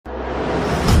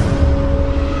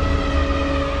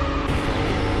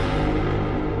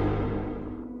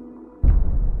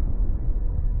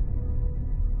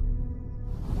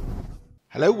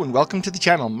Hello and welcome to the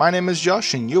channel. My name is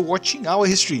Josh and you're watching our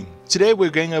history. Today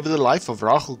we're going over the life of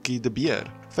Racheltjie de Beer,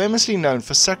 famously known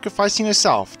for sacrificing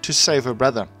herself to save her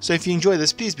brother. So if you enjoy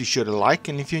this, please be sure to like,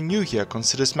 and if you're new here,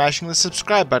 consider smashing the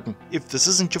subscribe button. If this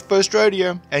isn't your first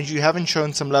rodeo and you haven't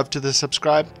shown some love to the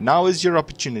subscribe, now is your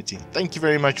opportunity. Thank you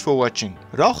very much for watching.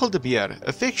 Racheltjie de Beer,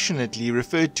 affectionately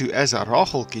referred to as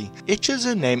Racheltjie, etches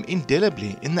her name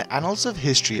indelibly in the annals of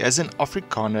history as an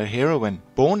Afrikaner heroine.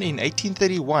 Born in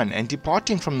 1831 and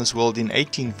departing from this world in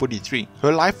 1843,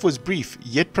 her life was brief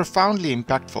yet profoundly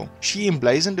impactful. She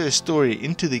emblazoned her story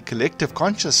into the collective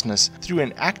consciousness through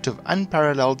an act of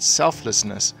unparalleled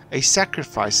selflessness, a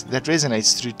sacrifice that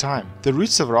resonates through time. The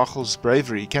roots of Rachel's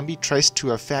bravery can be traced to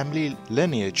her family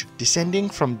lineage, descending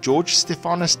from George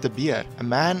Stephanus de Beer, a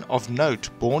man of note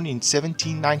born in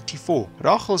 1794.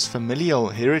 Rachel's familial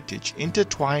heritage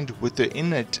intertwined with her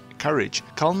innate courage,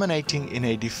 culminating in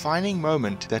a defining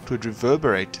moment that would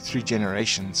reverberate through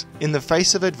generations. In the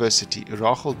face of adversity,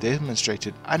 Rachel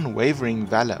demonstrated unwavering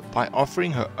valor by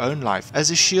offering her own life as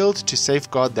a shield to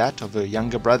safeguard that of her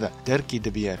younger brother, Racheltjie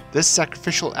de Beer. This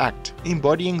sacrificial act,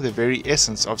 embodying the very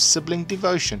essence of sibling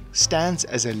devotion, stands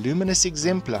as a luminous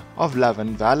exemplar of love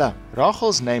and valor.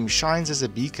 Rachel's name shines as a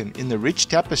beacon in the rich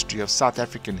tapestry of South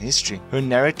African history. Her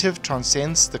narrative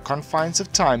transcends the confines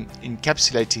of time,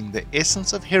 encapsulating the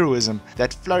essence of heroism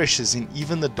that flourishes in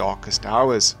even the darkest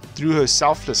hours. Through her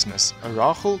selflessness,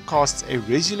 Rachel casts a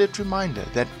resolute reminder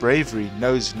that bravery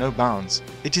knows no bounds.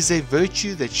 It is a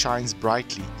virtue that shines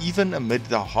brightly even amid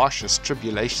the harshest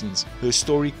tribulations. Her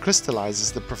story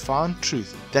crystallizes the profound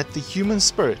truth that the human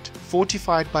spirit,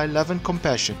 fortified by love and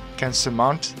compassion, can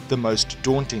surmount the most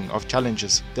daunting of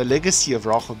challenges. The legacy of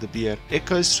Racheltjie de Beer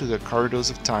echoes through the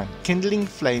corridors of time, kindling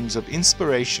flames of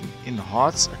inspiration in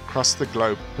hearts across the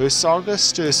globe. Her saga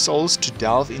stirs souls to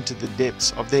delve into the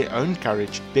depths of their own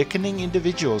courage, beckoning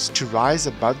individuals to rise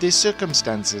above their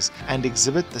circumstances and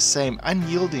exhibit the same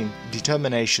unyielding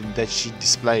determination that she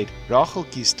displayed.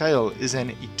 Racheltjie's tale is an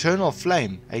eternal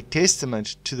flame, a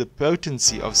testament to the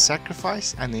potency of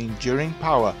sacrifice and the enduring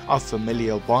power of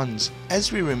familial bonds.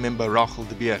 As we remember Racheltjie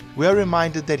de Beer, we are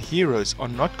reminded that heroes are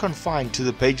not confined to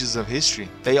the pages of history.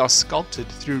 They are sculpted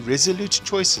through resolute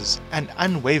choices and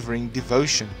unwavering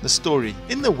devotion. The story.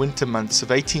 In the winter months of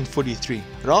 1843,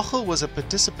 Rachel was a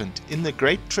participant in the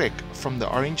Great Trek from the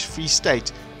Orange Free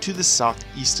State to the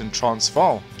southeastern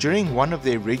Transvaal. During one of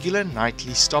their regular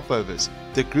nightly stopovers,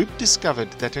 the group discovered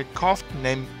that a calf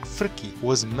named Frikkie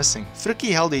was missing.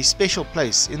 Frikkie held a special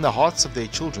place in the hearts of their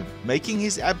children, making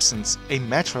his absence a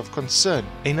matter of concern.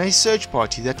 In a search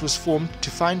party that was formed to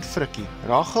find Frikkie,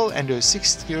 Rachel and her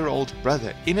 6-year-old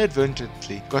brother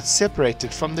inadvertently got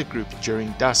separated from the group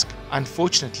during dusk.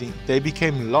 Unfortunately, they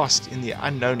became lost in the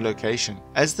unknown location.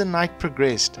 As the night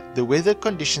progressed, the weather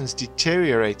conditions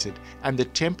deteriorated and the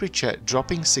temperature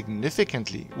dropping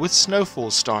significantly, with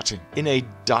snowfall starting. In a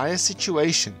dire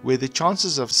situation where the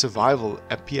chances of survival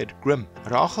appeared grim,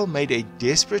 Rachel made a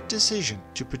desperate decision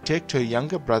to protect her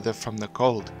younger brother from the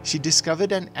cold. She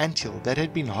discovered an anthill that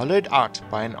had been hollowed out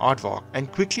by an aardvark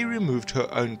and quickly removed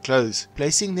her own clothes,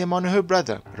 placing them on her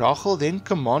brother. Rachel then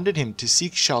commanded him to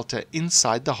seek shelter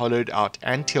inside the hollowed out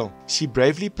anthill. She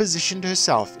bravely positioned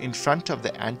herself in front of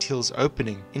the anthill's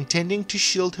opening, intending to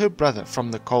shield her brother from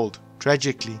the cold.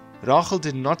 Tragically, Rachel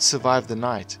did not survive the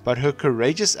night, but her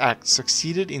courageous act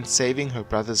succeeded in saving her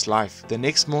brother's life. The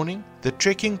next morning, the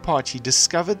trekking party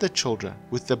discovered the children,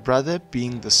 with the brother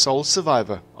being the sole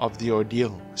survivor of the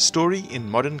ordeal. Story in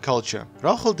modern culture.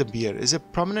 Racheltjie de Beer is a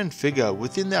prominent figure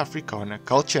within the Afrikaner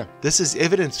culture. This is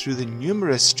evident through the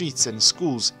numerous streets and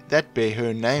schools that bear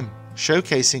her name,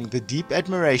 showcasing the deep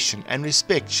admiration and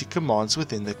respect she commands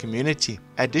within the community.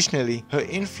 Additionally, her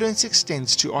influence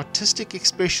extends to artistic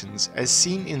expressions as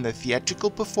seen in the theatrical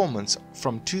performance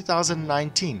from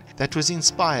 2019 that was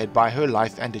inspired by her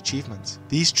life and achievements.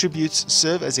 These tributes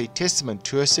serve as a testament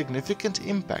to her significant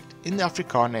impact in the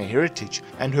Afrikaner heritage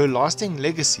and her lasting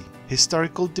legacy.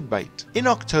 Historical debate. In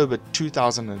October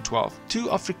 2012, two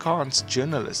Afrikaans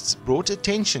journalists brought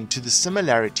attention to the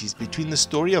similarities between the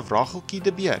story of Racheltjie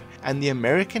de Beer and the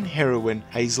American heroine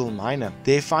Hazel Minor.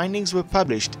 Their findings were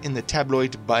published in the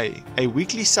tabloid Bay, a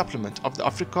weekly supplement of the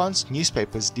Afrikaans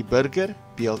newspapers Die Burger,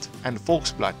 Beeld and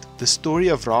Volksblad. The story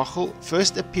of Rachel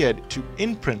first appeared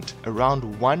in print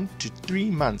around 1 to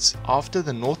 3 months after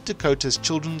the North Dakota's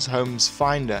Children's Homes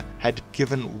Finder had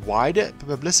given wider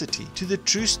publicity to the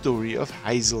true story of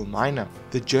Hazel Minor.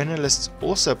 The journalists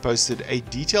also posted a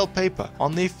detailed paper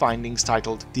on their findings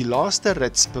titled Die Laaste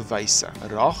Ritsbewyse.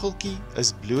 Racheltjie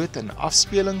is bloot 'n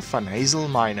afspeling van Hazel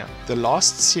Minor, the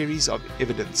last series of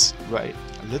evidence,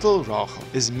 little Rachel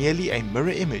is merely a mirror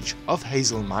image of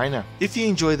Hazel Minor. If you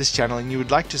enjoy this channel and you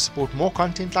would like to support more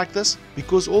content like this,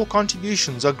 because all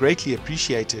contributions are greatly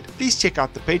appreciated, please check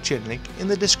out the Patreon link in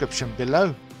the description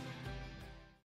below.